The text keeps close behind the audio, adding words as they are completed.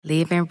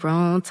Living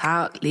room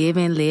talk,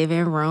 living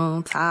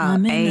room talk,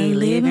 I'm in the ayy, living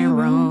living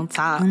room room.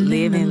 talk, I'm in the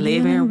living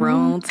living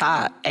room room.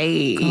 talk,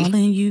 ayy.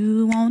 Calling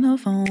you on the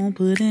phone,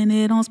 putting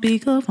it on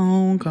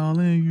speakerphone,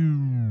 calling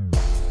you.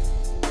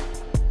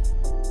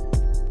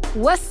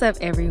 What's up,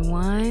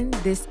 everyone?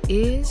 This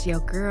is your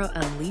girl,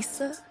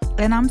 Elisa.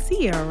 And I'm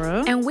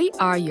Sierra. And we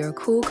are your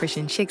cool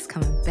Christian chicks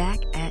coming back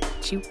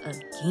at you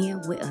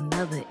again with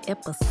another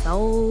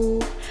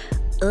episode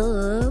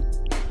of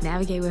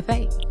Navigate with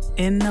Faith.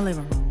 In the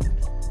living room.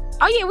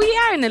 Oh, yeah, we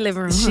are in the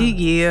living room.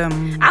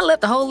 I left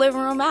the whole living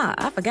room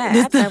out. I forgot.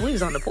 I thought we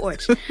was on the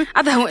porch.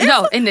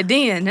 No, in the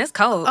den. That's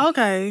cold.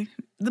 Okay.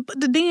 The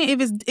den,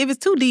 if it's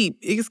too deep,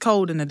 it's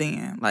cold in the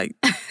den. Like,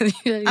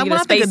 when I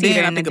think a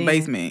den, I think a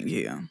basement,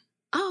 yeah.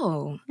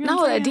 Oh, You know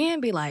no, what I'm a saying?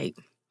 den be like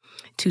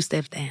 2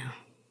 steps down.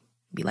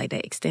 Be like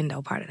that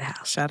extendo part of the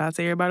house. Shout out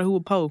to everybody who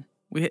was po.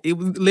 It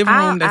was living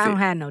room, I that's don't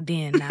it. have no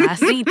den now. I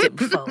seen it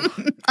before.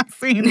 I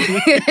seen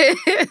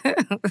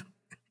it.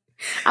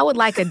 I would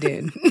like a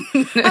den.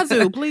 I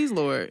do, please,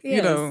 Lord. Yes.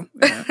 You know,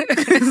 yeah.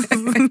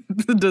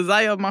 The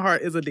desire of my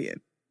heart is a den.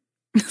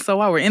 So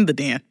while we're in the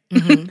den,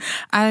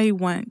 I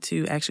want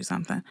to ask you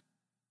something.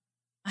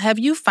 Have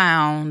you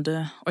found,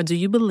 or do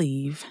you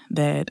believe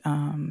that,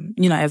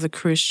 as a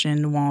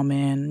Christian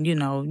woman,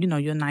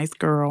 you're a nice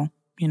girl,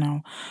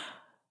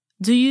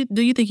 do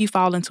you think you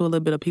fall into a little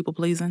bit of people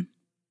pleasing?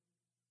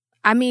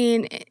 I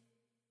mean,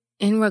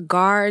 in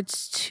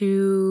regards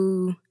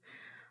to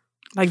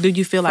Like, do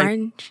you feel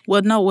friend,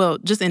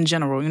 just in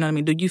general, you know what I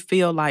mean? Do you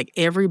feel like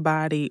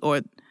everybody or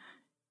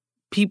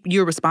people,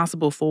 you're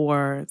responsible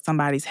for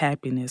somebody's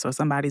happiness or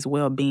somebody's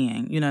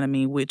well-being, you know what I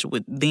mean? Which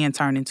would then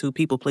turn into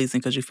people pleasing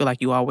because you feel like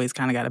you always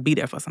kind of got to be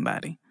there for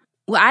somebody.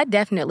 well, I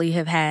definitely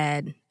have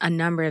had a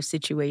number of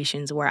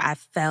situations where I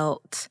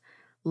felt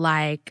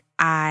like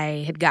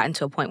I had gotten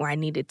to a point where I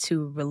needed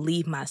to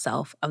relieve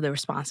myself of the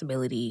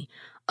responsibility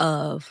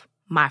of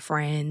my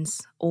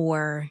friends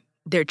or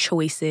their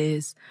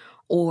choices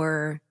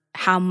or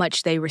how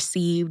much they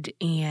received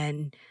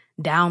and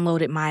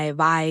downloaded my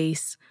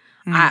advice.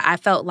 I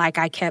felt like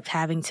I kept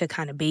having to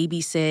kind of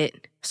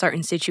babysit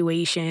certain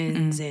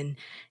situations and,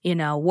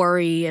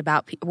 worrying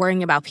about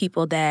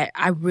people that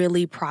I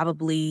really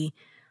probably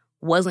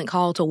wasn't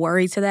called to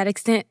worry to that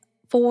extent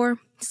for.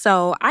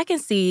 So I can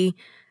see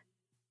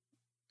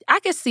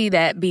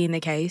that being the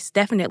case.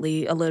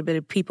 Definitely a little bit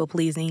of people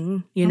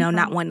pleasing,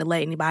 not wanting to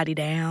let anybody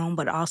down,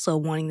 but also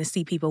wanting to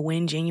see people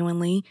win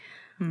genuinely.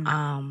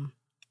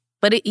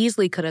 But it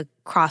easily could have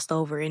crossed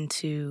over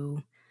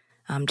into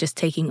just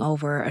taking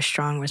over a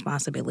strong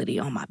responsibility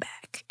on my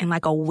back and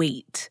like a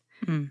weight,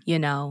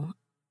 How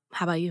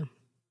about you?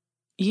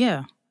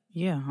 Yeah,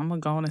 I'm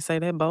going to go on and say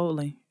that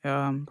boldly.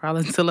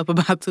 Probably until up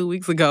about 2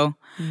 weeks ago.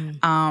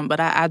 But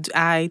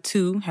I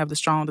too, have the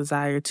strong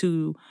desire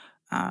to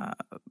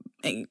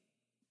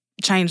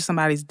change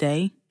somebody's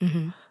day.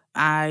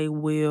 One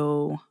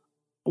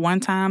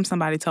time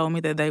somebody told me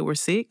that they were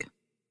sick,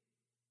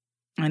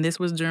 and this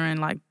was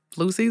during like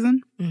flu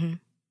season,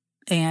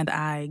 and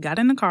I got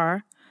in the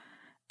car,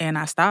 and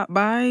I stopped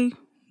by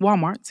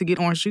Walmart to get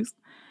orange juice,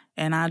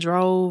 and I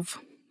drove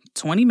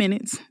 20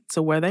 minutes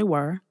to where they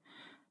were.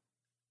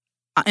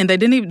 And they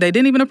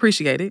didn't even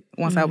appreciate it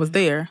once I was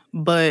there,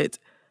 but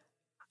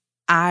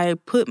I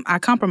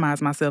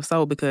compromised myself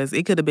so because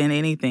it could have been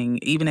anything,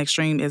 even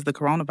extreme as the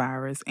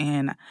coronavirus.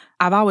 And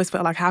I've always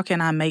felt like, how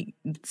can I make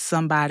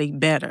somebody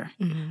better?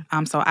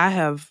 So I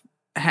have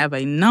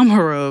a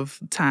number of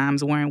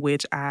times in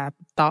which I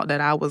thought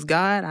that I was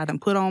God. I done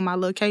put on my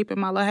little cape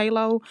and my little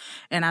halo,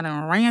 and I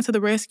done ran to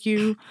the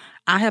rescue.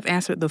 I have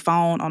answered the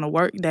phone on a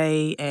work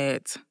day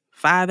at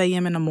 5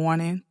 a.m. in the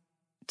morning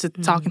to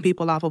talking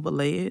people off of a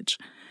ledge.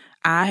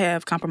 I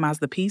have compromised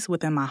the peace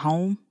within my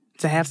home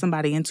to have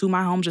somebody into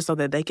my home just so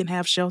that they can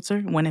have shelter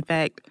when, in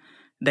fact,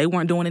 they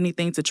weren't doing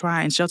anything to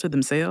try and shelter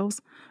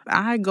themselves.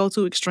 I go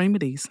to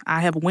extremities.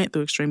 I have went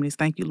through extremities.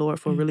 Thank you, Lord,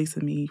 for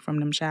releasing me from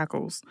them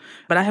shackles.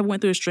 But I have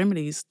went through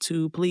extremities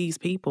to please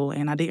people,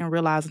 and I didn't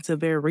realize until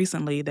very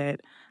recently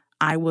that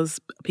I was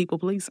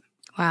people-pleasing.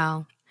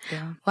 Wow.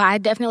 Yeah. Well, I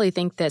definitely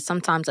think that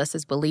sometimes us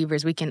as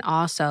believers, we can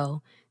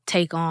also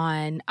take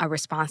on a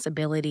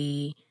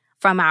responsibility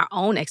from our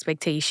own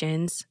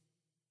expectations,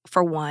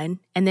 for one.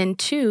 And then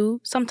two,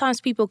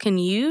 sometimes people can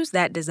use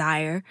that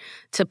desire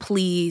to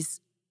please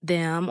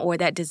them or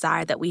that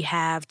desire that we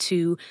have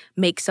to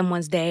make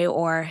someone's day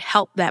or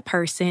help that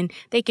person.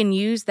 They can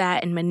use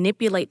that and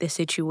manipulate the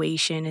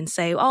situation and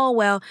say, oh,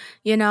 well,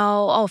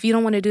 if you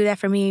don't want to do that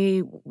for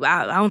me,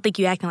 I don't think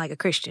you're acting like a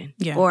Christian.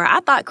 Yeah. Or I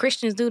thought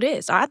Christians do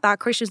this, or I thought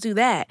Christians do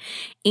that.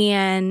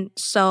 And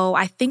so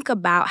I think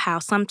about how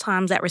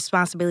sometimes that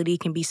responsibility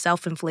can be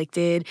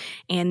self-inflicted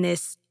and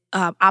this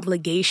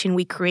obligation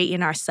we create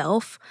in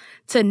ourselves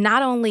to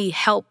not only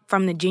help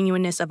from the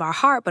genuineness of our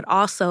heart, but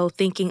also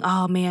thinking,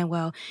 oh man,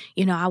 well,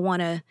 I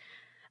want to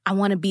I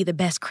want to be the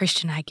best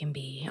Christian I can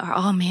be. Or,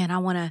 oh man, I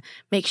want to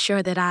make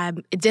sure that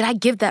did I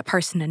give that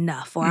person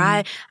enough? Or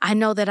I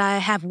know that I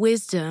have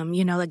wisdom,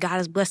 that God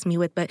has blessed me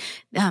with, but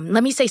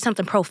let me say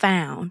something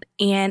profound.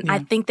 And I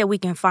think that we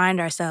can find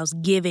ourselves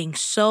giving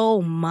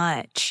so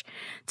much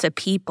to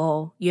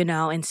people,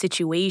 in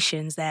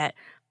situations that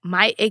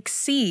might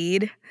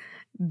exceed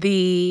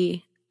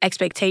the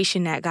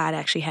expectation that God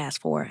actually has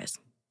for us.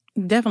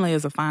 Definitely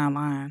is a fine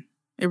line.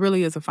 It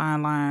really is a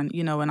fine line,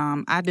 and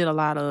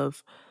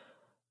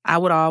I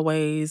would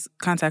always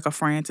contact a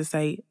friend to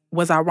say,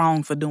 was I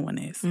wrong for doing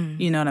this?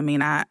 You know what I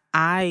mean? I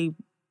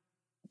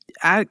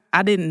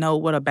didn't know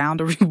what a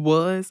boundary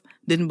was,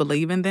 didn't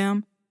believe in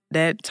them.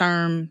 That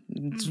term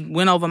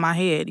went over my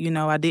head.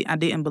 I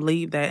didn't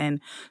believe that. And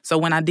so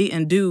when I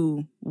didn't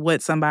do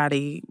what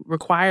somebody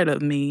required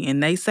of me,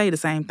 and they say the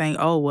same thing,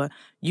 oh, well,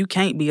 you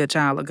can't be a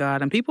child of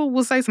God. And people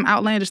will say some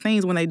outlandish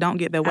things when they don't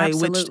get their way,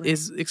 Absolutely. which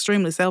is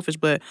extremely selfish.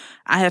 But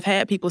I have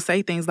had people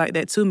say things like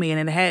that to me,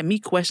 and it had me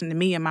questioning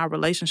me and my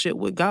relationship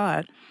with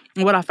God.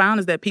 And what I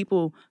found is that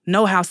people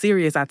know how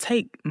serious I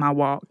take my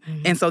walk.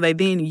 And so they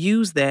then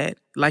use that,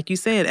 like you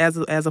said,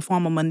 as a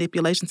form of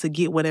manipulation to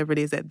get whatever it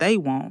is that they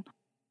want.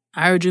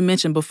 I heard you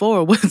mention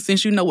before,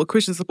 since you know what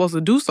Christians are supposed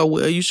to do so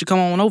well, you should come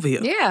on over here.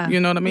 Yeah. You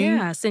know what I mean?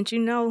 Yeah, since you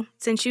know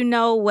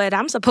what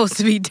I'm supposed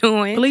to be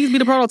doing. Please be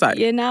the prototype.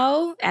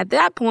 At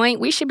that point,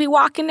 we should be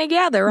walking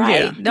together,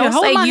 right? Yeah. Don't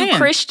hold say my you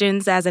hand.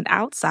 Christians as an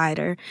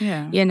outsider.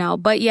 Yeah.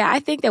 But I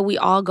think that we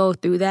all go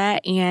through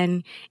that,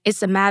 and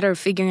it's a matter of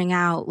figuring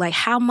out, like,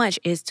 how much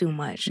is too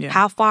much? Yeah.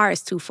 How far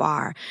is too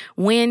far?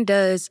 When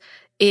does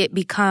it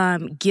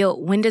become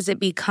guilt? When does it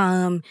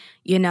become,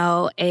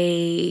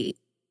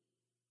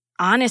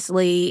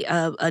 honestly,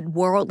 a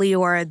worldly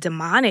or a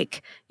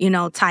demonic,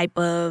 type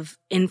of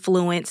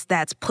influence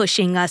that's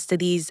pushing us to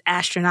these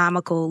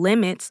astronomical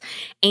limits?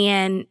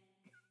 And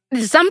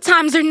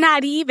sometimes they're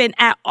not even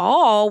at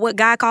all what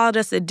God called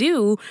us to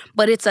do,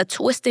 but it's a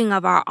twisting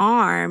of our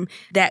arm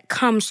that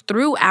comes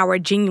through our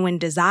genuine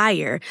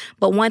desire.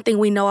 But one thing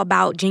we know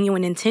about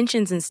genuine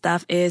intentions and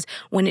stuff is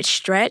when it's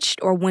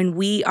stretched, or when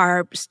we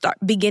are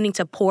beginning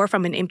to pour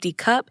from an empty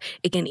cup,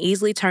 it can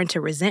easily turn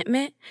to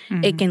resentment.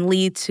 It can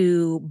lead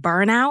to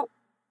burnout.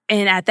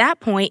 And at that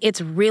point, it's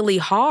really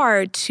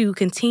hard to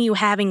continue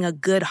having a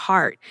good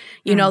heart,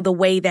 the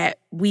way that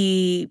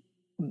we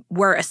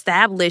were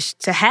established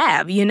to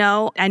have,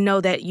 I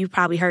know that you've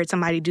probably heard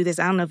somebody do this.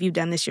 I don't know if you've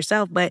done this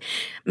yourself, but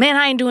man,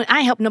 I ain't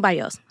helping nobody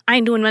else. I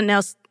ain't doing nothing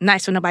else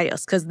nice for nobody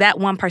else because that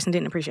one person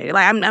didn't appreciate it.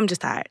 Like, I'm just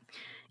tired,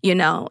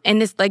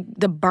 and it's like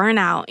the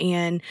burnout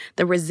and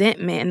the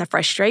resentment and the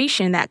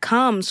frustration that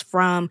comes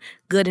from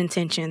good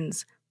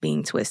intentions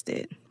being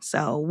twisted.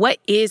 So what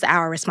is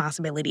our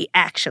responsibility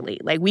actually?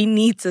 Like, we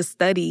need to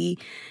study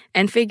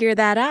and figure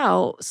that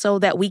out so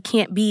that we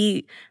can't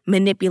be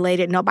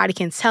manipulated. Nobody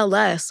can tell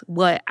us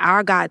what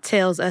our God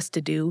tells us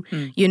to do,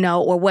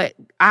 or what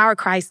our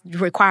Christ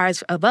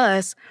requires of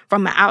us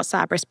from an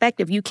outside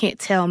perspective. You can't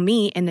tell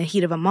me in the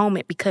heat of a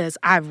moment because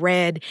I've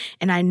read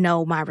and I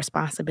know my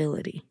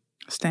responsibility.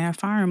 Stand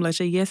firm. Let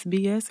your yes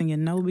be yes and your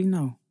no be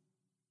no.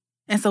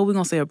 And so we're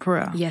going to say a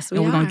prayer. Yes, we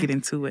are. And we're are. going to get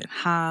into it.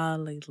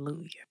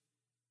 Hallelujah.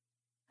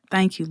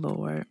 Thank you,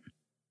 Lord.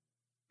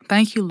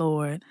 Thank you,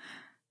 Lord,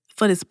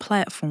 for this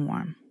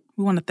platform.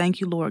 We want to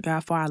thank you, Lord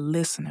God, for our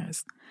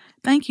listeners.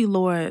 Thank you,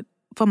 Lord,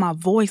 for my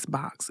voice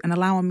box and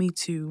allowing me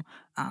to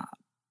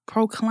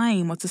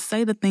proclaim or to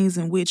say the things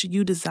in which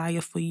you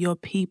desire for your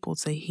people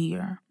to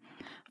hear.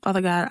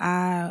 Father God,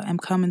 I am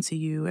coming to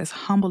you as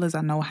humble as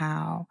I know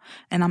how,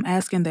 and I'm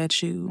asking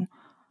that you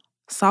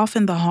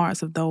soften the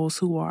hearts of those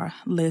who are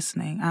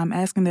listening. I'm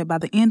asking that by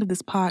the end of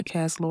this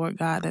podcast, Lord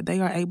God, that they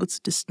are able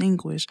to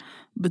distinguish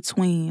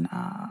between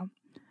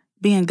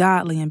being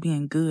godly and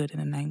being good in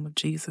the name of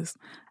Jesus.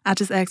 I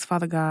just ask,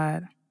 Father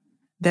God,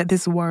 that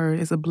this word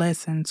is a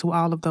blessing to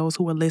all of those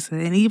who are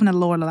listening. And even the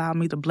Lord allowed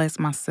me to bless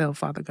myself,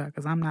 Father God,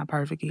 because I'm not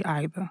perfect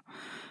either.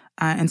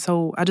 And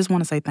so I just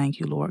want to say thank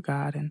you, Lord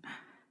God. And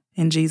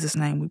in Jesus'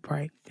 name we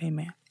pray.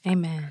 Amen.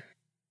 Amen.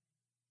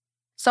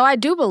 So I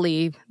do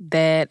believe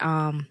that,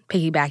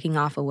 piggybacking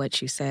off of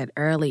what you said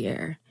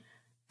earlier,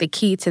 the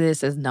key to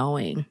this is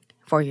knowing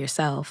for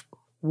yourself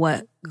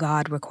what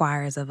God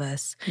requires of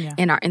us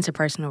in our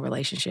interpersonal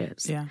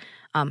relationships.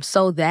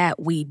 So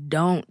that we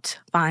don't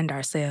find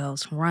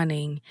ourselves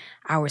running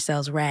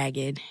ourselves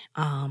ragged,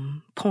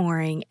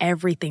 pouring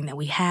everything that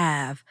we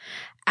have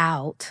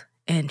out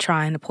and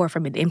trying to pour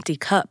from an empty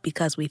cup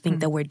because we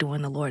think that we're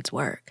doing the Lord's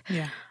work.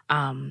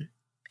 And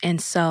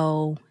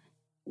so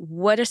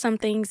what are some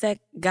things that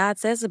God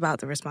says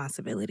about the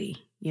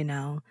responsibility,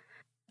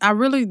 I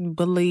really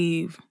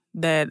believe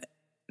that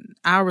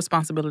our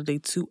responsibility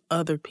to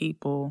other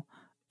people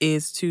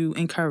is to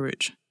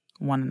encourage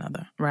one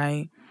another,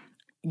 right?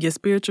 Your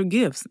spiritual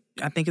gifts.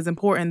 I think it's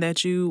important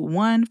that you,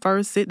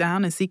 first sit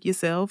down and seek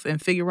yourself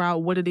and figure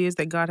out what it is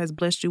that God has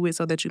blessed you with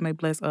so that you may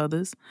bless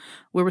others.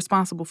 We're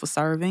responsible for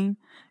serving.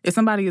 If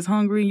somebody is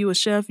hungry, you a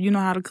chef, you know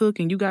how to cook,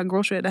 and you got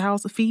grocery at the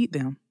house, to feed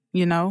them.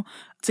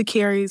 to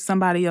carry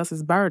somebody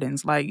else's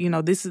burdens. Like,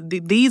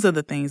 these are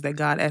the things that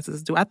God asks us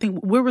to do. I think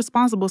we're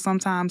responsible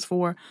sometimes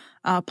for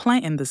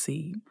planting the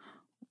seed.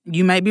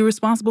 You might be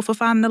responsible for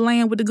finding the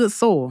land with the good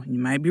soil. You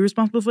might be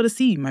responsible for the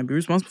seed. You might be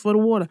responsible for the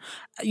water.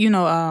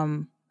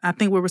 I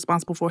think we're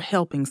responsible for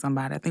helping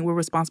somebody. I think we're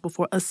responsible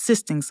for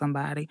assisting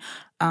somebody,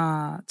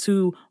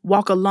 to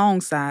walk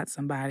alongside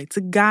somebody,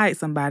 to guide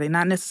somebody,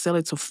 not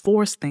necessarily to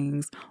force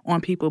things on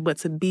people, but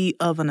to be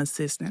of an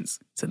assistance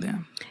to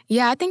them.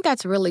 Yeah, I think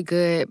that's really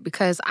good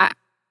because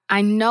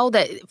I know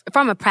that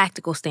from a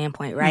practical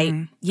standpoint,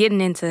 right,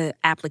 getting into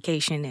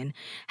application and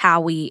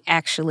how we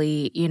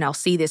actually,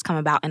 see this come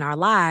about in our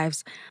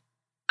lives,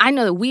 I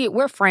know that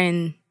we're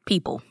friend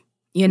people.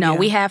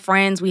 We have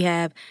friends, we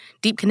have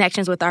deep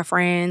connections with our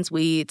friends,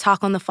 we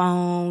talk on the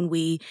phone,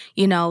 we,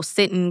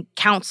 sit and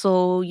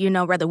counsel,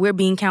 whether we're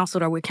being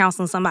counseled or we're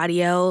counseling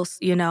somebody else,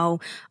 homegirl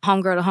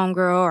to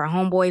homegirl or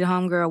homeboy to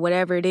homegirl,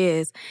 whatever it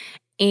is.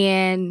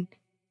 And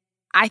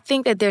I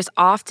think that there's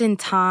often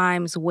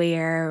times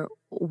where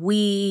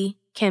we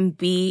can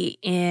be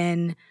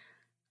in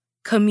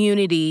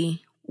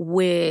community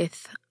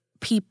with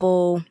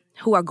people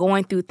who are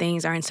going through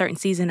things or in certain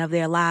season of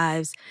their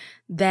lives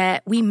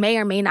that we may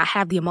or may not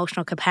have the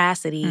emotional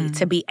capacity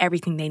to be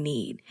everything they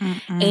need.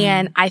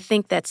 And I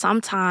think that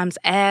sometimes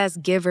as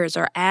givers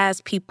or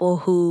as people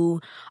who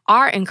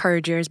are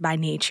encouragers by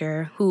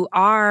nature, who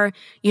are,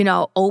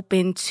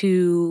 open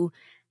to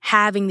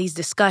having these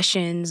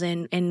discussions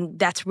and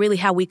that's really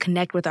how we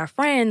connect with our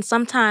friends,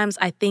 sometimes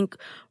I think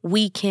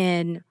we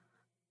can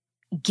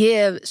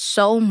give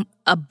so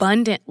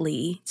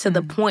abundantly to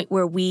the point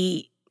where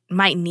we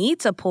might need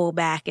to pull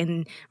back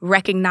and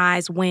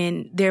recognize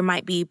when there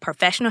might be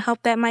professional help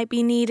that might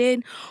be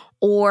needed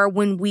or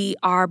when we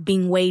are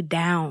being weighed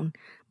down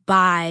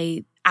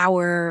by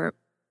our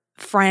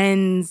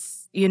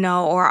friends,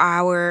 or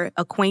our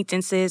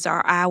acquaintances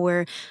or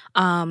our,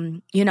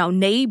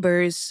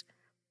 neighbors'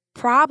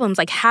 problems.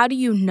 Like, how do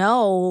you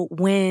know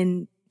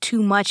when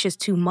too much is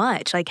too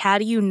much? Like, how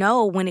do you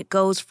know when it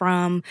goes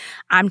from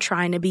I'm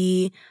trying to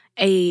be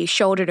a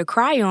shoulder to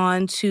cry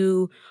on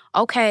to,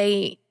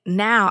 okay,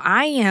 now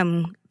I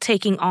am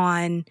taking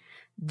on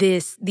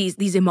these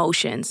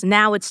emotions.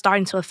 Now it's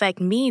starting to affect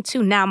me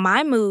too. Now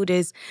my mood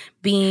is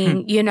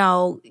being,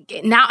 now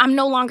I'm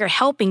no longer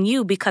helping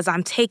you because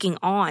I'm taking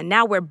on.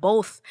 Now we're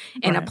both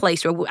in a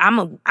place where I'm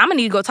gonna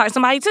need to go talk to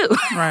somebody too.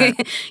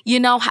 Right.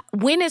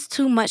 When is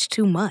too much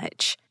too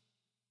much?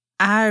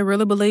 I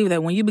really believe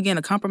that when you begin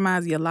to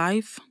compromise your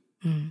life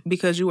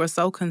because you are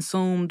so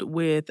consumed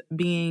with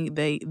being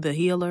the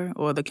healer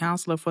or the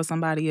counselor for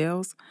somebody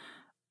else,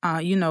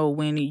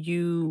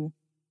 when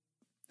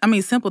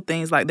simple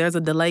things like there's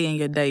a delay in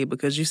your day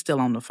because you're still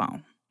on the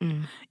phone,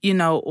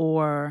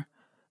 or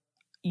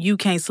you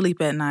can't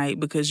sleep at night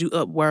because you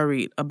up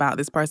worried about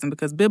this person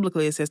because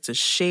biblically it says to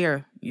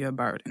share your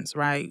burdens,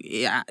 right?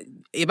 Yeah,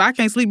 if I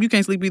can't sleep, you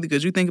can't sleep either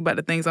because you think about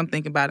the things I'm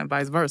thinking about and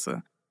vice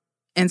versa.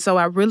 And so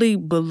I really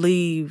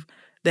believe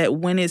that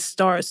when it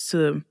starts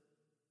to,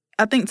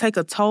 I think, take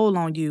a toll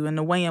on you in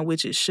the way in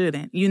which it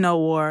shouldn't,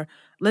 or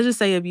let's just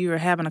say if you're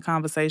having a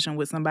conversation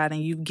with somebody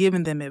and you've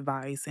given them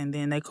advice and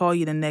then they call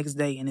you the next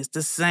day and it's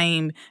the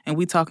same and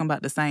we talking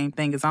about the same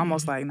thing. It's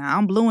almost like, now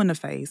I'm blue in the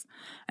face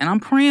and I'm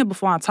praying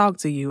before I talk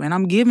to you and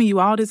I'm giving you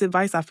all this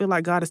advice I feel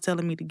like God is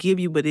telling me to give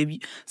you. But if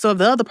the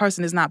other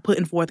person is not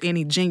putting forth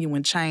any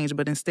genuine change,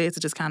 but instead to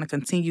just kind of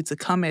continue to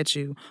come at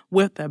you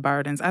with their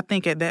burdens, I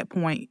think at that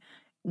point,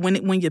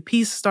 when your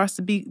peace starts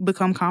to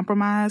become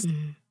compromised,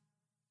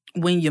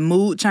 when your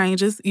mood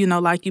changes,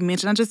 like you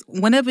mentioned,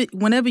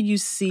 whenever you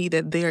see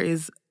that there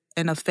is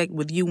an effect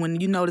with you, when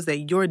you notice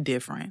that you're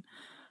different,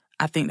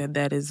 I think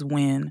that is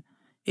when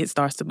it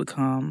starts to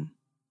become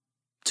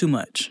too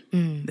much.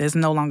 There's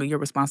no longer your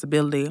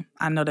responsibility.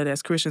 I know that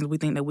as Christians, we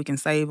think that we can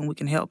save and we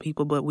can help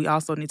people, but we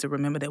also need to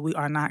remember that we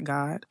are not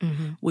God.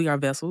 We are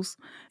vessels,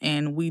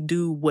 and we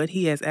do what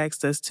He has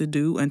asked us to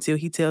do until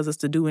He tells us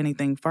to do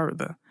anything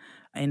further.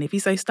 And if He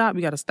say stop,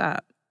 you got to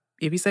stop.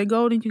 If He say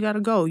go, then you got to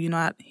go.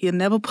 He'll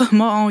never put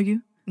more on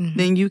you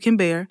than you can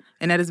bear.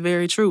 And that is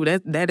very true.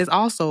 That is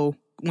also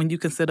when you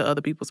consider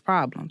other people's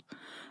problems.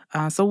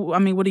 So,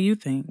 what do you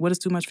think? What is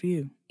too much for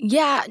you?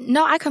 Yeah,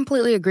 no, I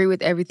completely agree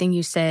with everything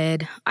you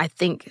said. I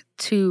think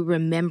to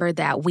remember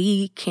that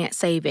we can't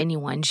save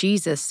anyone.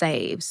 Jesus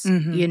saves.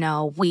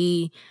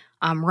 We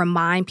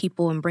remind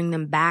people and bring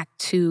them back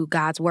to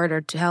God's word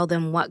or tell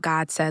them what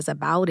God says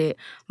about it.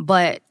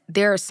 But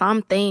there are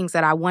some things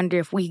that I wonder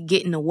if we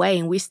get in the way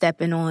and we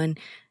stepping on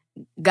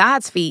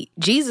God's feet,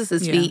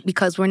 Jesus's feet,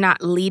 because we're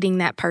not leading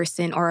that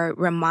person or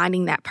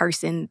reminding that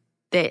person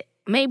that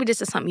maybe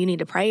this is something you need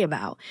to pray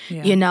about,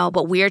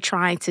 but we're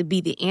trying to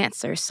be the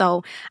answer.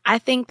 So I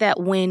think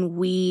that when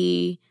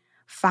we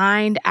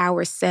find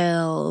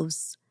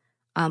ourselves,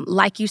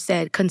 like you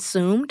said,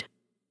 consumed,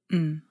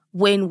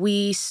 when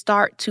we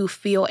start to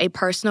feel a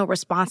personal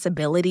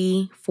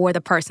responsibility for the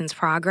person's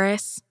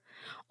progress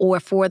or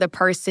for the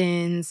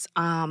person's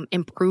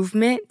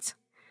improvement,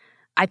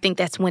 I think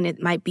that's when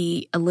it might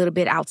be a little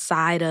bit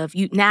outside of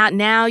you.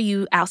 Now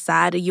you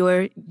outside of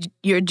your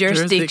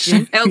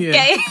jurisdiction.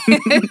 Okay.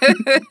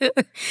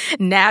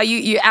 Now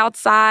you're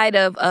outside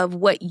of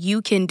what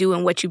you can do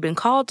and what you've been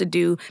called to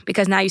do,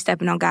 because now you're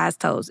stepping on God's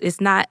toes.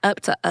 It's not up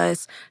to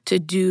us to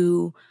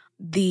do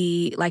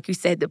like you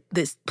said,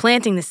 this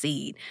planting the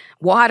seed,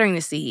 watering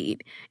the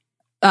seed,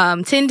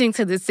 tending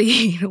to the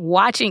seed,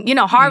 watching,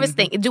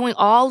 harvesting, doing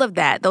all of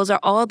that. Those are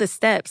all the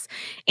steps.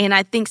 And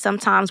I think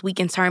sometimes we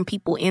can turn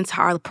people into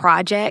our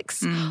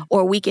projects,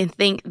 or we can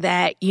think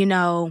that,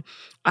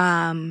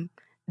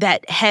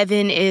 that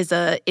heaven is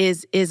a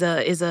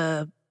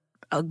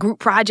group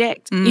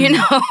project,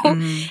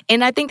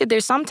 And I think that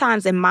there's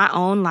sometimes in my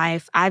own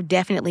life, I've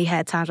definitely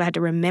had times where I had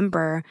to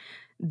remember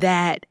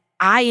that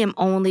I am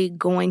only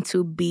going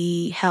to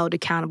be held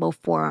accountable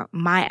for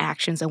my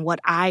actions and what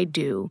I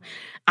do.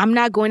 I'm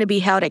not going to be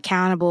held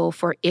accountable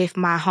for if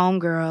my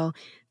homegirl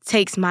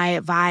takes my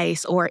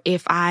advice, or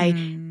if I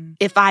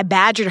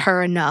badgered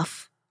her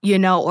enough,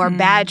 or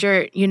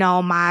badgered,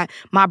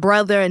 my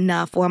brother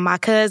enough, or my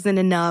cousin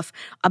enough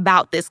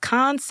about this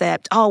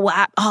concept.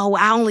 I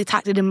only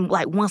talk to them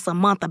like once a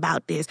month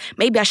about this.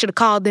 Maybe I should have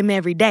called them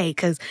every day,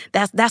 because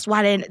that's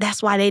why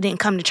they didn't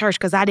come to church,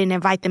 because I didn't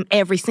invite them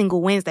every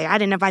single Wednesday. I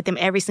didn't invite them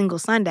every single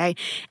Sunday.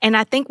 And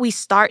I think we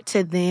start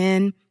to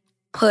then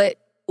put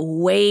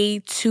way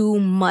too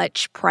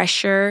much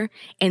pressure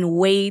and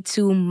way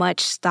too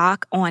much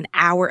stock on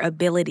our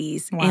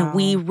abilities. Wow.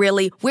 And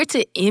we're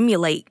to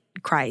emulate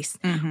Christ.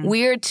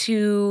 We're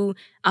to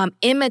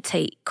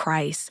imitate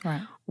Christ.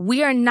 Right.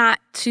 We are not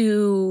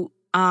to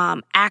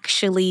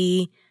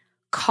actually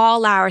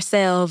call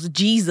ourselves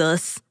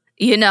Jesus,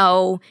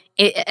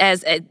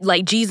 as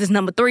like Jesus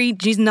number 3,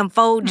 Jesus number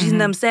 4, Jesus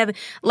number 7,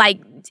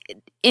 like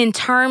in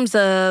terms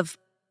of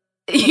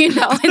in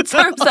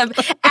terms of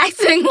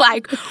acting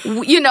like,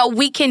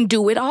 we can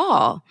do it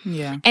all.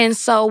 Yeah. And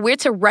so we're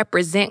to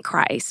represent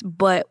Christ,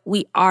 but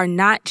we are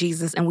not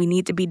Jesus, and we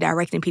need to be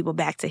directing people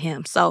back to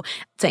him. So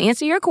to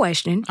answer your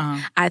question,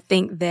 I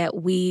think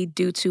that we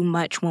do too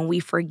much when we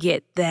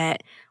forget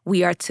that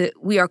we are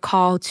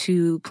called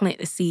to plant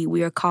the seed.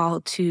 We are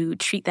called to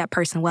treat that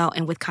person well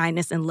and with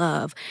kindness and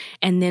love.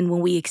 And then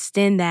when we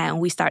extend that and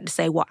we start to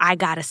say, well, I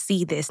got to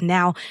see this.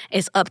 Now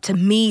it's up to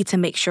me to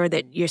make sure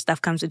that your stuff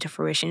comes into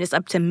fruition. It's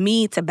up to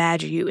me to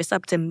badger you. It's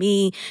up to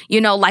me,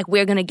 like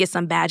we're going to get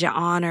some badge of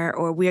honor,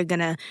 or we're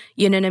going to,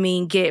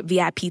 get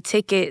VIP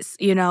tickets,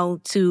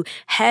 to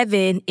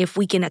heaven if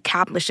we can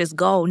accomplish this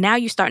goal. Now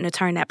you're starting to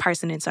turn that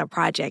person into a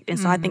project. And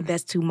so I think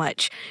that's too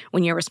much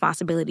when your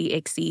responsibility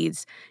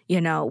exceeds,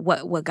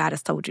 what God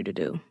has told you to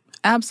do.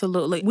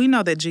 Absolutely. We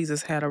know that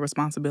Jesus had a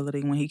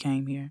responsibility when he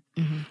came here.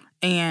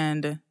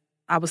 And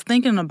I was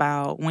thinking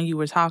about, when you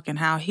were talking,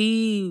 how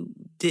he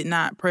did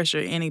not pressure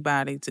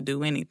anybody to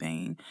do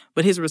anything,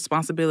 but his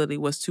responsibility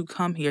was to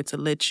come here to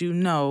let you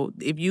know,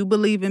 if you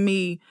believe in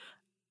me,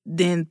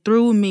 then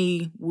through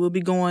me, we'll be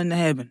going to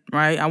heaven,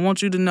 right? I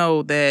want you to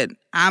know that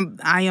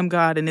I am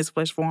God in this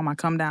flesh form. I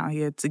come down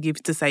here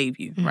to save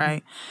you,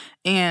 right?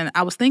 And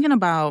I was thinking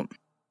about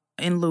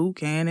in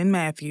Luke and in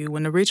Matthew,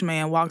 when the rich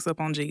man walks up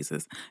on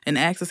Jesus and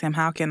asks him,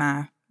 how can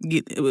I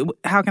get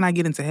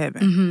into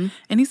heaven?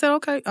 And he said,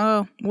 okay,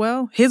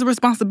 well, his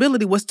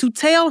responsibility was to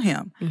tell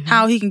him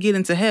how he can get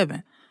into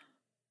heaven.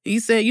 He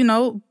said,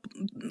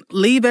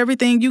 leave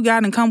everything you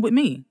got and come with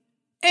me.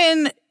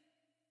 And that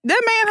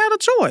man had a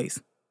choice.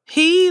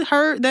 He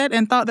heard that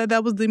and thought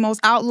that was the most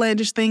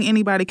outlandish thing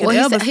anybody could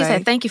ever say. He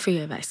said, thank you for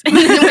your advice. He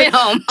went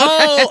home.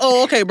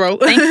 Okay, bro.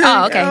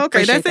 Okay.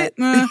 Okay, that's it.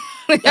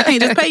 I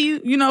can't just pay you,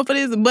 for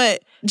this.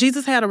 But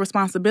Jesus had a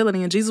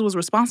responsibility, and Jesus was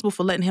responsible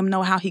for letting him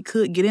know how he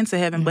could get into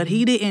heaven. But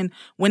he didn't,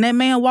 when that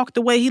man walked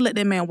away, he let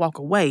that man walk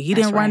away. He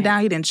didn't run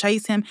down. He didn't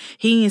chase him.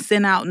 He didn't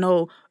send out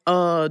no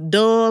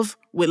dove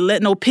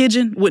with no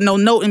pigeon with no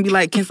note and be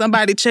like, can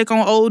somebody check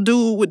on old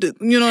dude with the,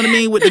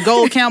 with the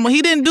gold camel?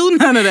 He didn't do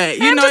none of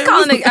that. I'm just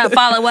calling to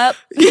follow up.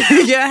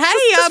 Yeah,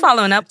 hey, just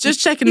following up.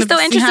 Just checking. You still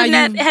interested in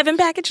that heaven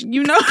package?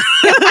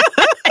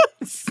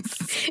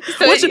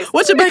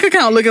 What's your bank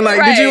account looking like?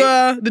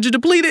 Right. Did you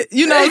deplete it? So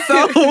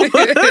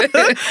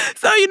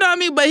you know what I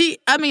mean? But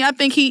I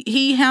think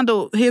he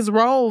handled his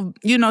role.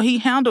 He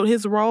handled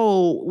his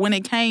role when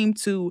it came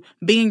to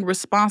being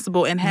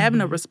responsible and having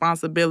a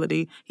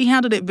responsibility. He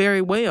handled it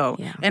very well.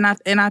 Yeah. And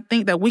I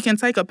think that we can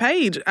take a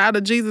page out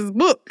of Jesus'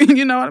 book.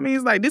 You know what I mean?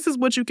 It's like, this is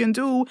what you can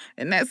do,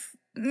 and that's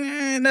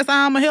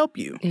how I'm gonna help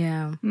you.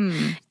 Yeah.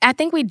 I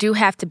think we do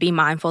have to be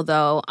mindful,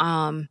 though,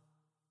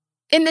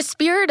 in the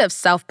spirit of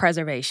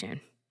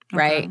self-preservation,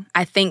 right? Okay.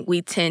 I think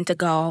we tend to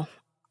go,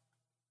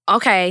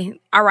 okay,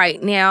 all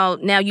right, now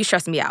you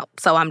stressing me out,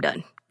 so I'm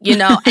done.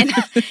 And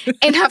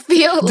I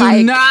feel like...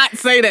 Do not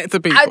say that to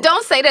people. I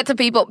don't say that to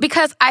people,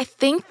 because I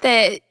think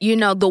that,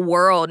 the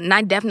world, and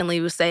I definitely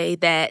would say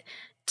that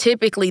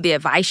typically the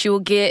advice you'll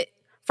get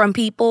from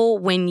people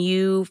when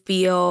you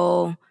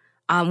feel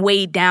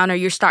weighed down, or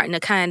you're starting to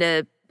kind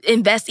of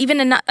invest even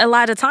in a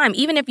lot of time,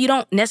 even if you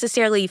don't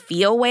necessarily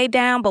feel way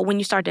down, but when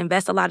you start to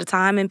invest a lot of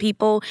time in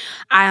people,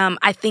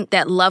 I think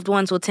that loved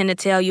ones will tend to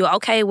tell you,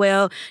 okay,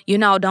 well,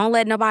 don't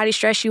let nobody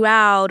stress you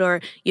out,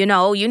 or,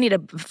 you need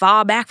to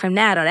fall back from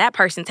that, or that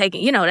person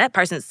that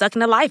person's sucking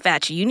the life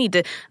at you. You need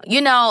to,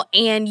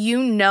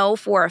 and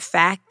for a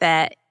fact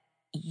that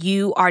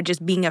you are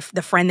just being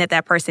the friend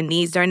that person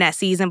needs during that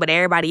season, but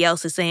everybody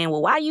else is saying,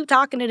 well, why are you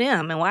talking to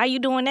them? And why are you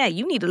doing that?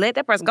 You need to let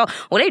that person go.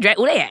 Well, they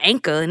an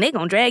anchor and they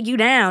gonna drag you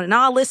down and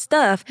all this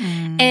stuff.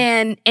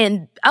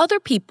 And other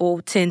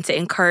people tend to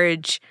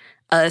encourage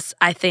us,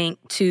 I think,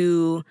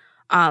 to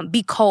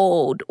be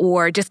cold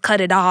or just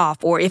cut it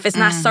off. Or if it's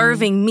not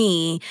serving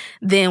me,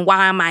 then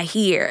why am I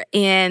here?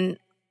 And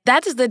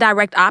that is the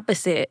direct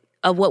opposite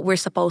of what we're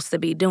supposed to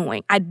be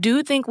doing. I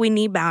do think we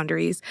need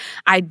boundaries.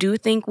 I do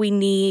think we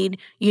need,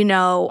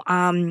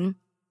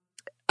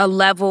 a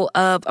level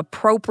of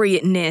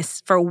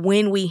appropriateness for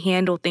when we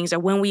handle things or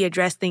when we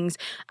address things.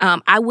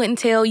 I wouldn't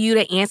tell you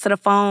to answer the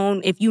phone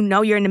if you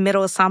know you're in the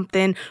middle of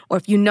something, or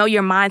if you know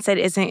your mindset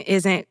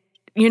isn't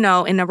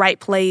in the right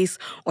place,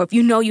 or if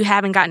you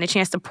haven't gotten a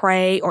chance to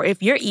pray, or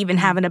if you're even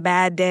having a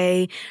bad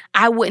day.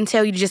 I wouldn't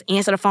tell you to just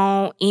answer the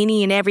phone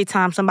any and every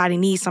time somebody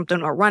needs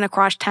something, or run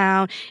across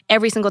town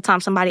every single time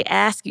somebody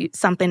asks you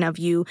something of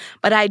you.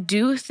 But I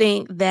do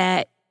think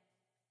that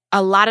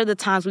a lot of the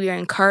times we are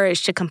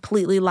encouraged to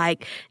completely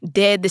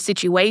dead the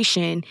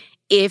situation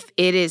if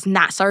it is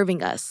not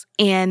serving us.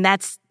 And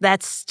that's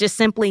just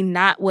simply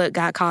not what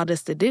God called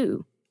us to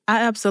do.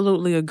 I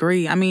absolutely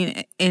agree. I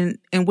mean, and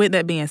with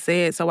that being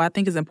said, so I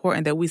think it's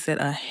important that we set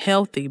a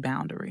healthy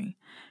boundary.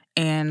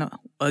 And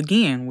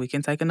again, we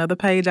can take another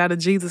page out of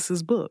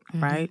Jesus's book,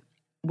 right?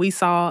 We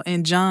saw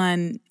in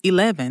John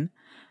 11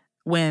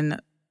 when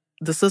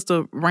the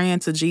sister ran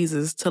to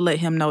Jesus to let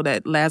him know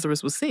that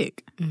Lazarus was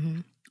sick.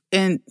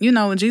 And,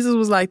 and Jesus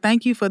was like,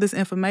 thank you for this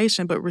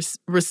information. But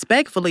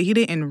respectfully, he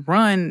didn't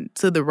run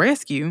to the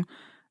rescue.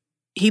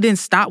 He didn't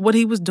stop what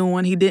he was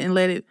doing. He didn't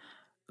let it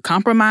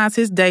compromise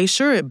his day.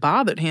 Sure, it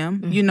bothered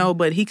him,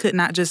 but he could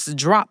not just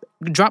drop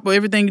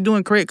everything you're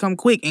doing, Craig, come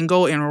quick, and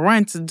go and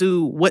run to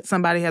do what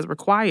somebody has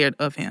required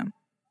of him.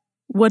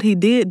 What he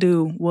did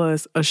do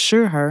was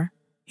assure her.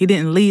 He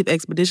didn't leave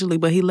expeditiously,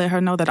 but he let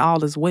her know that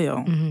all is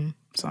well.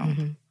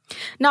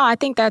 No, I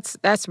think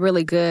that's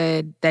really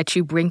good that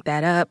you bring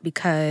that up,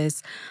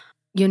 because,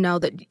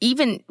 that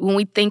even when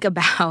we think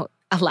about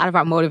a lot of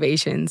our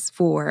motivations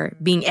for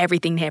being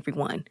everything to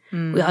everyone,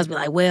 we always be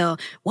like, well,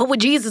 what would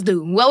Jesus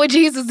do? What would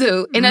Jesus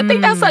do? And I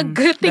think that's a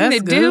good thing to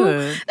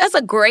do. That's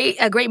a great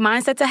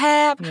mindset to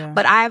have. Yeah.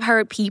 But I've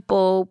heard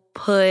people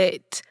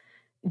put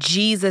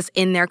Jesus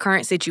in their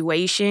current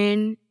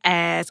situation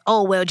as,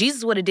 oh, well,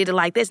 Jesus would have did it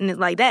like this and it's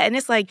like that. And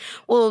it's like,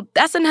 well,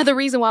 that's another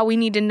reason why we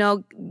need to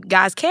know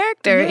God's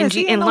character and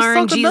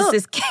learn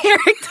Jesus'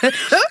 character.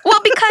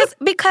 Well,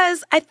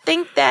 because I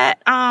think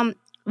that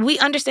we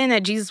understand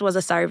that Jesus was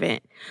a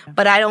servant,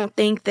 but I don't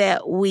think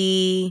that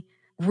we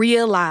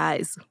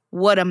realize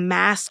what a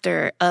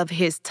master of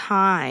his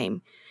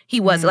time he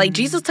was. Like,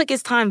 Jesus took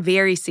his time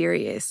very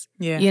serious.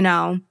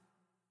 Yeah.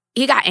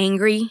 He got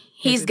angry.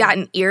 He's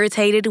gotten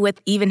irritated with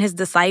even his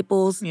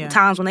disciples,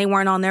 times when they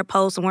weren't on their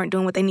posts and weren't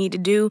doing what they need to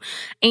do.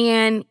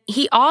 And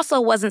he also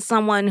wasn't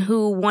someone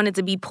who wanted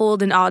to be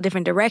pulled in all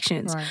different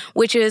directions,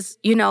 which is,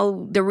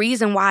 the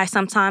reason why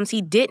sometimes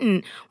he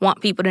didn't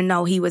want people to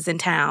know he was in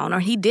town, or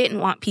he didn't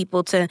want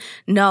people to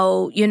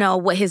know,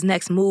 what his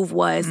next move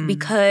was,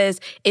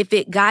 because if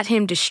it got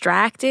him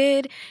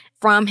distracted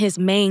from his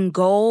main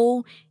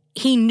goal,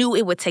 he knew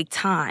it would take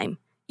time,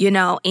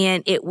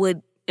 and it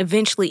would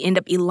eventually end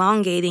up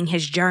elongating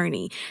his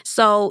journey.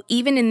 So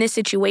even in this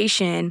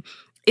situation,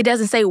 it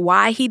doesn't say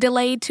why he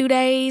delayed 2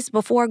 days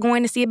before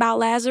going to see about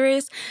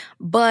Lazarus,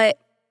 but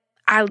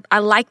I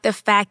like the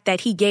fact that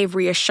he gave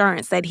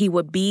reassurance that he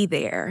would be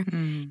there.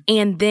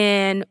 And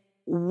then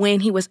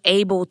when he was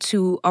able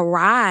to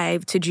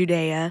arrive to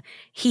Judea,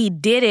 he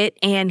did it,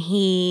 and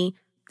he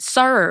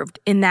served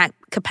in that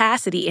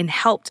capacity and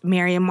helped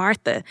Mary and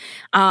Martha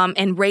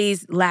and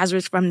raised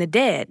Lazarus from the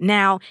dead.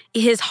 Now,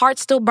 his heart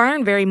still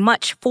burned very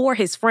much for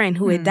his friend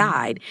who had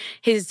died.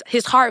 His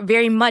heart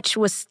very much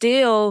was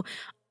still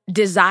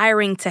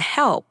desiring to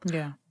help.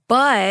 Yeah.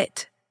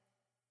 But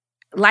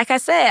like I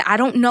said, I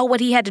don't know what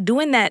he had to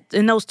do in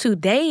those 2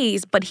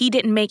 days, but he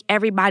didn't make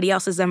everybody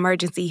else's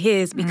emergency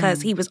his,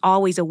 because he was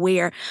always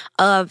aware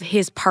of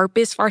his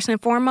purpose first and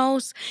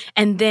foremost.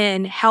 And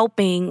then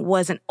helping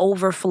was an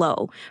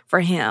overflow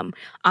for him.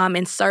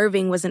 And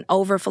serving was an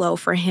overflow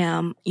for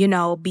him,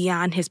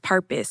 beyond his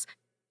purpose.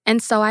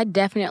 And so I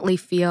definitely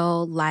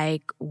feel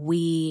like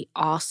we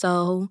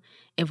also,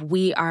 if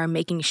we are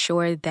making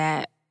sure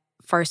that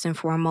first and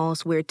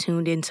foremost, we're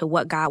tuned into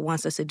what God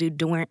wants us to do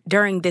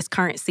during this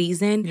current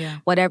season,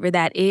 whatever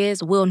that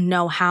is, we'll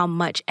know how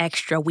much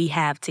extra we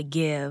have to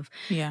give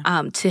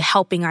to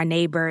helping our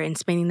neighbor and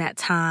spending that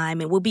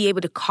time. And we'll be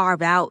able to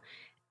carve out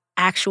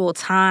actual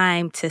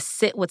time to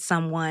sit with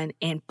someone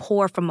and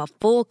pour from a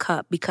full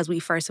cup because we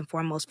first and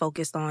foremost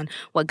focused on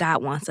what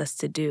God wants us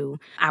to do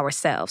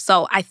ourselves.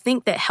 So I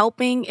think that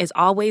helping is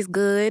always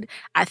good.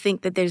 I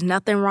think that there's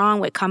nothing wrong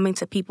with coming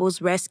to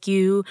people's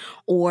rescue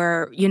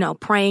or,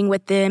 praying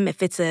with them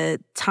if it's a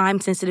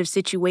time-sensitive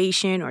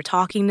situation or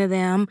talking to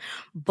them.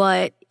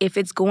 But if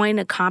it's going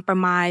to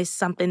compromise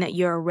something that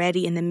you're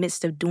already in the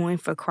midst of doing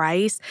for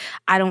Christ,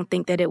 I don't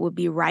think that it would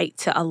be right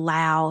to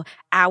allow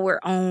our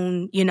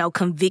own,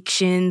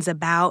 convictions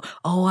about,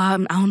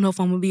 I don't know if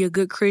I'm going to be a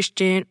good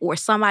Christian, or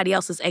somebody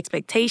else's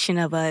expectation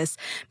of us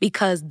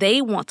because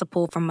they want to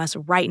pull from us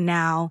right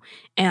now,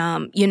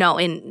 and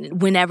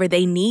whenever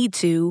they need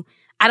to.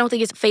 I don't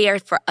think it's fair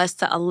for us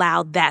to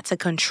allow that to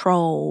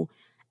control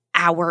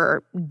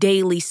our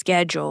daily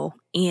schedule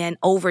and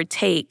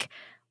overtake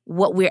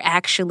what we're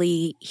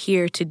actually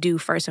here to do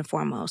first and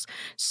foremost.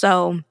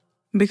 So,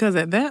 because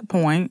at that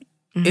point,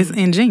 it's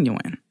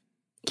ingenuine.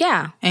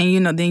 Yeah.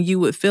 And, then you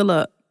would feel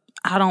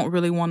I don't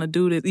really want to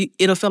do this.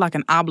 It'll feel like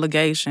an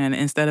obligation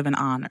instead of an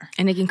honor.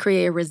 And it can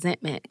create a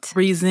resentment.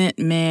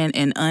 Resentment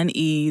and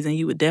unease, and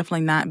you would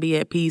definitely not be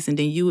at peace. And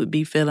then you would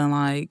be feeling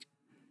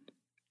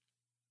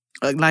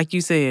like you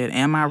said,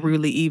 am I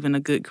really even a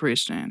good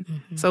Christian?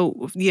 Mm-hmm.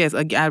 So, yes,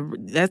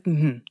 that's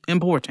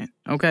important,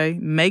 okay?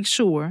 Make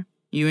sure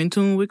you're in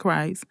tune with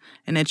Christ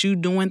and that you're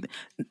doing...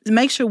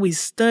 Make sure we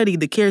study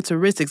the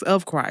characteristics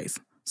of Christ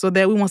so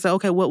that we won't say,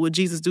 okay, what would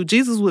Jesus do?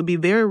 Jesus would be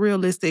very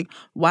realistic,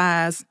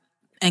 wise,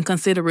 and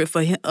considerate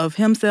of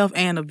himself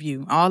and of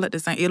you. All at the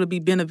same... It'll be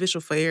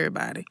beneficial for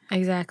everybody.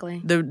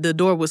 Exactly. The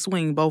door would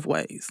swing both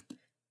ways.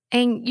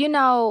 And,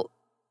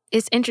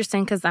 it's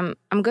interesting because I'm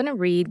going to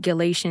read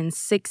Galatians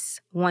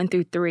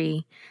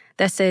 6:1-3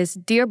 that says,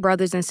 "Dear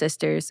brothers and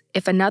sisters,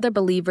 if another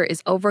believer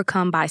is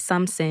overcome by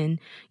some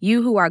sin,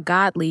 you who are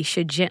godly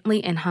should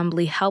gently and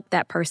humbly help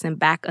that person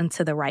back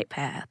onto the right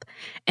path.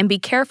 And be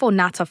careful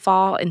not to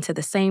fall into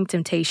the same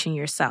temptation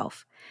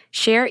yourself.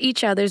 Share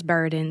each other's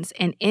burdens,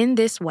 and in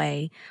this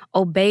way,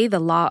 obey the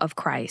law of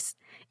Christ.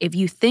 If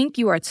you think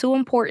you are too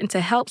important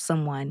to help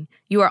someone,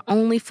 you are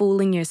only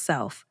fooling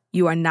yourself.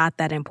 You are not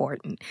that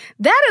important."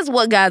 That is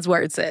what God's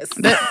word says.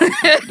 Was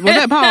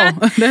that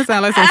Paul? That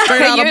sounds like some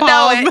straight out of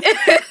Paul.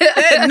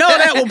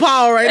 That was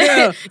Paul right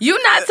there.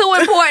 You're not too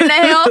important to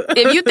help.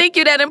 If you think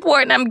you're that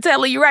important, I'm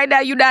telling you right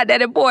now, you're not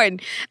that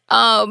important.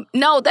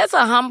 No, that's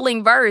a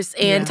humbling verse.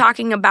 And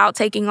talking about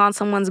taking on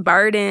someone's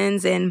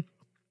burdens and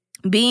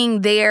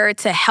being there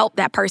to help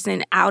that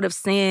person out of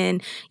sin,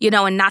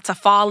 and not to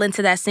fall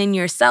into that sin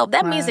yourself.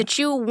 That means that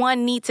you,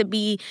 need to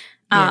be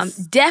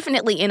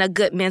definitely in a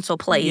good mental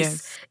place.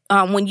 Yes.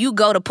 When you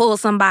go to pull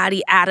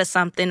somebody out of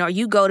something, or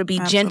you go to be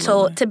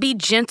gentle,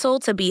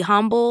 to be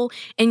humble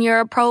in your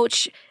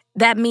approach,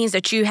 that means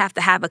that you have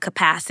to have a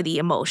capacity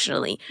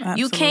emotionally.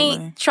 Absolutely. You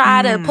can't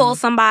try to pull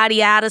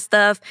somebody out of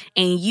stuff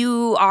and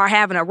you are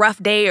having a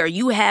rough day, or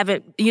you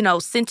haven't,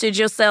 centered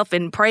yourself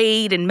and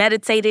prayed and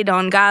meditated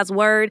on God's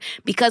word,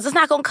 because it's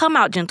not going to come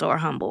out gentle or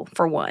humble,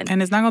 for one.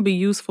 And it's not going to be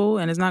useful,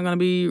 and it's not going to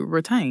be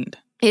retained.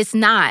 It's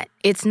not.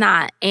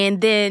 And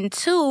then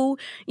two,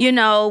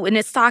 and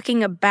it's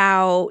talking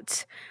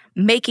about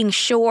making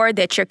sure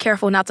that you're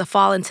careful not to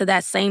fall into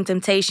that same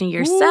temptation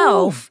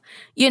yourself.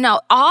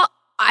 Ooh.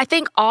 I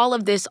think all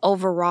of this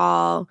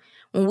overall,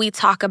 when we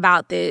talk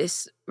about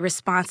this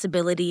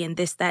responsibility and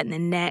this, that, and the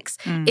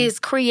next, is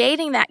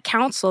creating that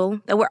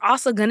counsel that we're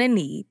also going to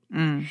need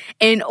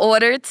in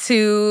order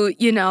to,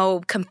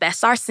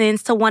 confess our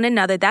sins to one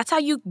another. That's how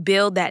you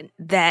build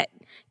that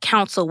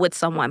counsel with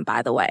someone,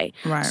 by the way.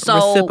 Right.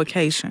 So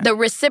reciprocation. The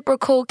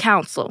reciprocal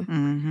counsel.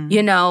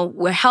 Mm-hmm.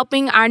 We're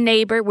helping our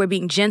neighbor. We're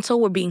being gentle.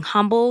 We're being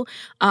humble.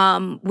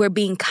 We're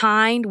being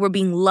kind. We're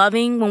being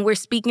loving when we're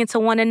speaking to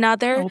one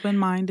another.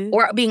 Open-minded.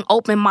 Or being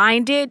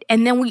open-minded.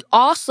 And then we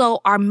also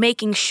are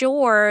making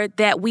sure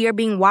that we are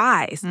being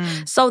wise.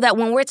 So that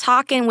when we're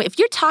talking, if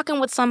you're talking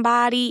with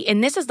somebody,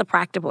 and this is the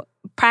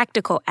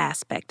practical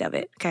aspect of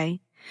it,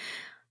 okay?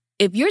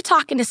 If you're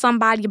talking to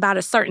somebody about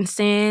a certain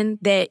sin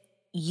that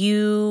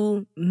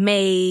you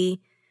may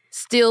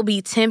still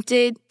be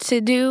tempted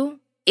to do,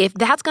 if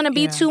that's going to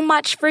be too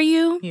much for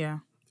you,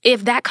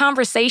 if that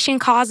conversation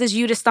causes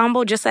you to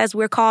stumble, just as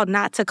we're called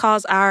not to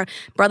cause our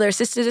brother or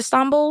sister to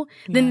stumble,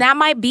 then that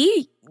might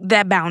be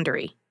that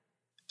boundary.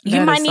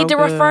 You might need to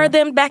refer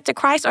them back to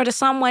Christ or to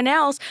someone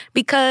else,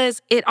 because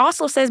it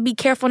also says be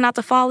careful not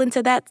to fall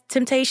into that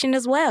temptation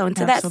as well,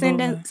 into that sin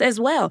as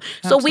well.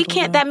 So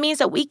that means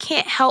that we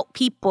can't help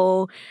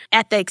people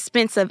at the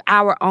expense of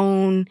our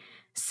own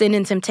sin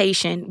and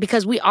temptation,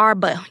 because we are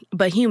but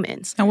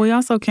humans. And we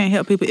also can't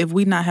help people if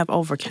we not have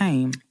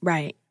overcame.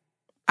 Right.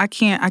 I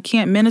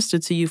can't minister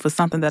to you for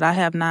something that I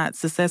have not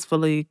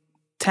successfully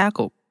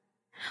tackled.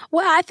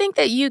 Well, I think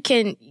that you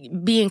can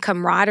be in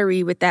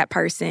camaraderie with that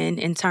person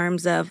in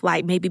terms of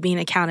maybe being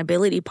an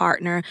accountability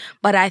partner,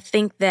 but I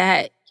think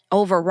that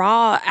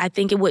overall, I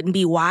think it wouldn't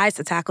be wise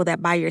to tackle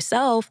that by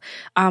yourself,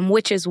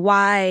 which is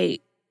why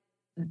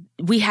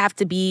we have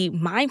to be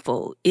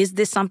mindful. Is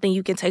this something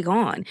you can take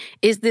on?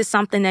 Is this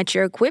something that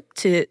you're equipped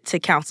to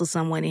counsel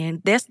someone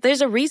in?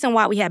 There's a reason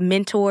why we have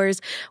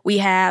mentors. We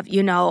have,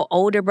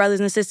 older brothers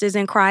and sisters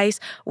in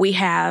Christ. We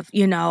have,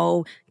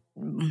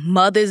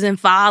 mothers and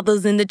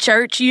fathers in the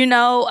church,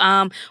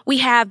 we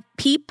have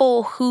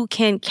people who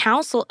can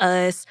counsel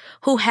us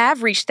who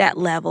have reached that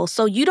level.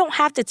 So you don't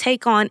have to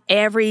take on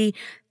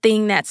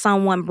everything that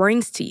someone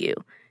brings to you.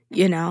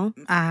 I'm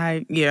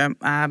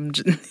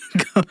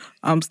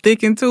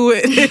sticking to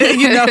it.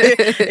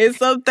 It's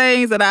some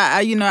things that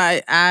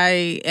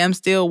I am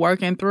still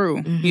working through,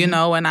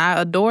 and I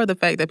adore the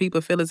fact that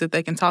people feel as if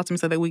they can talk to me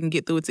so that we can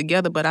get through it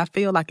together. But I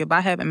feel like if I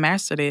haven't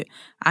mastered it,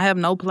 I have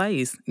no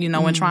place, in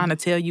trying to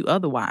tell you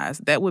otherwise.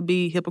 That would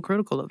be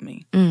hypocritical of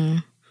me.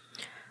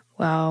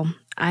 Well,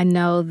 I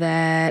know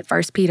that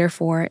 1 Peter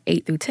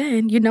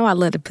 4:8-10, I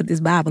love to put this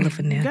Bible up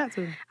in there. You got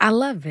to. I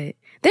love it.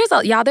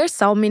 There's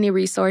so many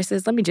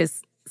resources. Let me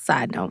just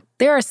side note.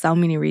 There are so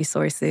many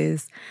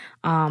resources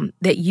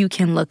that you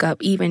can look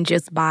up even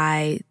just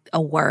by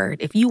a word.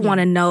 If you want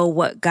to know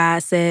what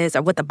God says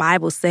or what the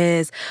Bible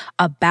says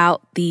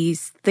about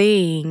these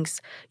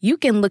things, you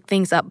can look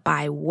things up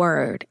by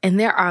word. And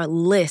there are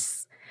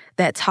lists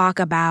that talk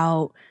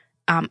about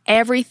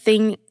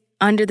everything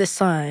under the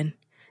sun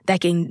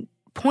that can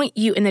point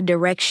you in the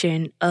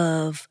direction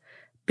of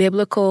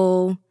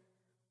biblical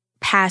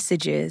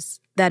passages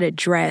that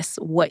address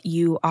what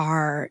you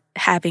are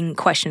having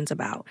questions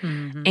about.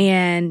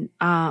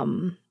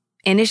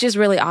 And it's just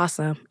really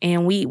awesome.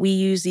 And we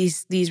use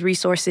these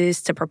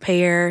resources to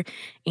prepare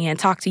and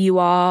talk to you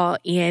all,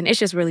 and it's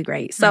just really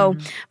great. So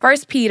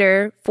 1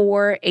 Peter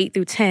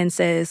 4:8-10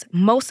 says,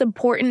 most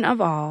important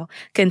of all,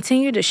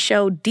 continue to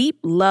show deep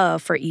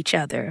love for each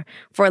other,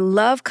 for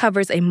love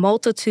covers a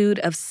multitude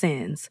of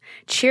sins.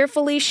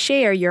 Cheerfully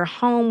share your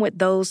home with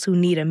those who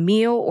need a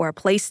meal or a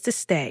place to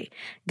stay.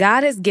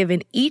 God has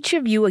given each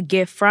of you a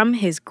gift from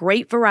his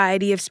great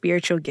variety of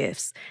spiritual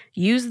gifts.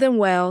 Use them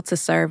well to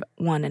serve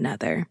one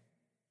another.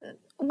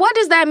 What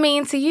does that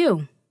mean to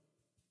you?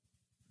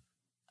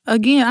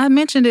 Again, I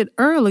mentioned it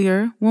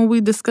earlier when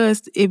we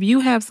discussed if you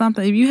have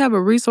a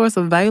resource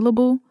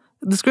available,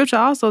 the scripture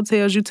also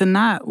tells you to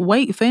not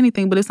wait for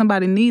anything, but if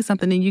somebody needs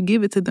something, then you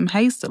give it to them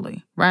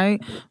hastily,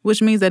 right?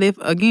 Which means that if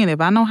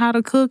I know how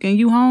to cook and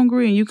you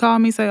hungry and you call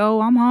me and say,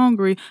 oh, I'm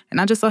hungry, and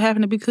I just so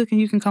happen to be cooking,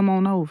 you can come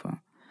on over.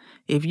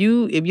 If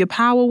your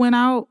power went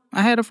out,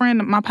 I had a friend,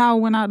 my power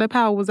went out, that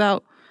power was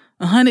out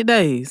 100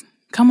 days.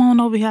 Come on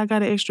over here. I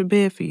got an extra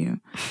bed for you.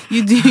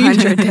 You do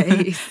 100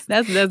 days.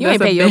 That's you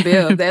ain't pay your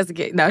bill. That's the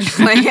case. No, I'm just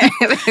playing.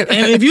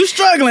 And if you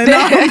struggling,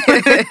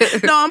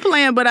 I'm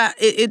playing. But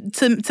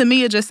to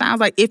me, it just sounds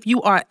like if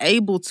you are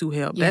able to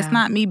help, that's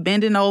not me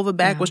bending over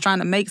backwards trying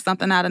to make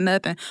something out of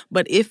nothing.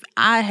 But if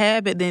I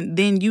have it,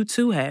 then you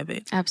too have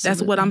it. Absolutely.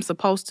 That's what I'm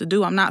supposed to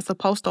do. I'm not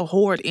supposed to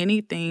hoard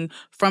anything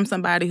from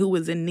somebody who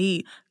is in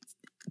need.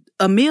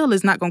 A meal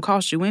is not going to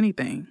cost you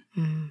anything.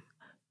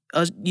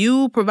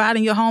 You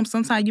providing your home,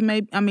 sometimes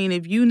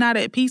if you're not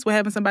at peace with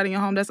having somebody in your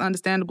home, that's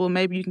understandable.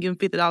 Maybe you can give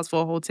them $50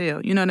 for a hotel.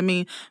 You know what I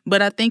mean?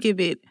 But I think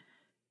if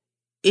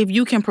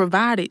you can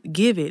provide it,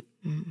 give it.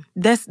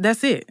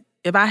 That's it.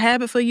 If I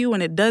have it for you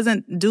and it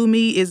doesn't do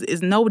me,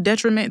 is no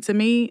detriment to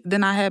me,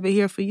 then I have it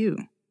here for you.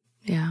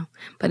 Yeah.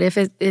 But if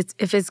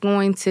it's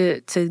going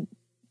to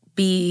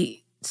be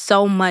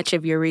so much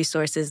of your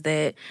resources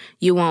that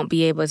you won't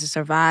be able to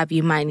survive,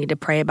 you might need to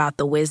pray about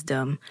the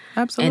wisdom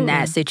in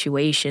that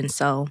situation.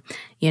 So,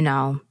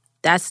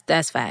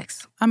 that's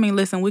facts.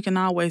 Listen, we can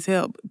always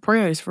help.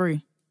 Prayer is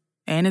free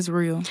and it's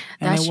real.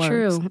 And that's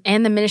true.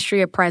 And the ministry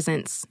of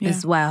presence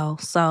as well.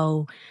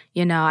 So,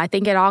 I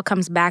think it all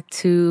comes back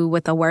to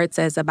what the word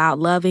says about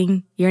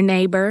loving your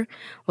neighbor,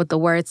 what the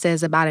word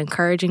says about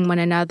encouraging one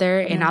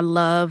another. Yeah. And I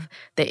love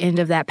the end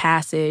of that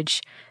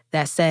passage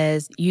that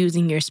says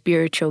using your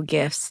spiritual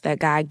gifts that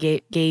God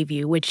gave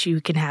you, which you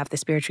can have the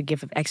spiritual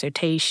gift of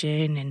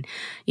exhortation and,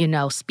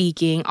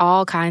 speaking,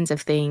 all kinds of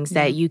things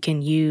that you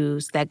can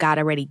use that God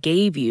already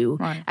gave you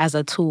as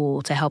a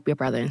tool to help your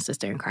brother and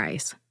sister in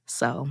Christ.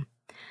 So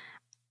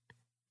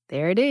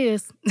there it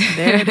is.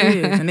 There it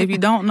is. And if you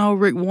don't know,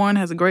 Rick Warren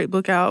has a great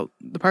book out,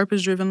 The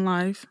Purpose-Driven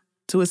Life,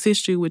 to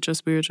assist you with your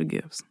spiritual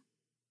gifts.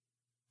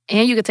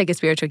 And you can take a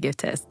spiritual gift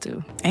test,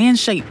 too. And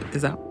SHAPE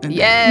is out.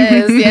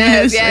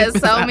 Yes.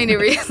 So many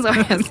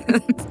resources.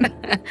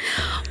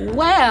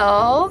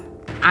 Well,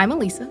 I'm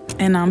Elisa.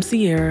 And I'm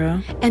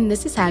Sierra. And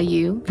this is how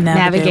you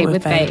navigate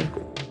with faith.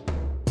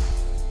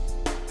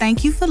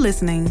 Thank you for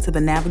listening to the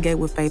Navigate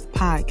with Faith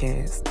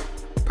podcast.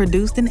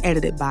 Produced and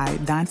edited by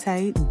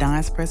Dante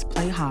Don's Press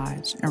Play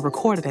Hodge and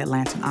recorded at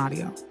Lantern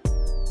Audio.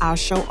 Our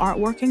show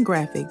artwork and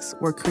graphics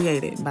were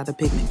created by The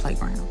Pigment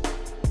Playground.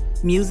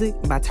 Music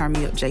by Turn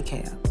Me Up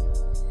J-Cab.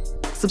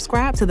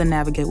 Subscribe to the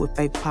Navigate with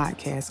Faith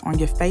podcast on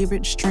your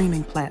favorite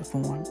streaming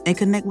platform and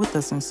connect with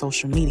us on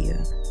social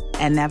media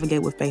at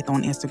Navigate with Faith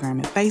on Instagram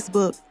and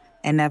Facebook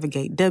and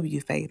Navigate W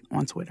Faith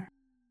on Twitter.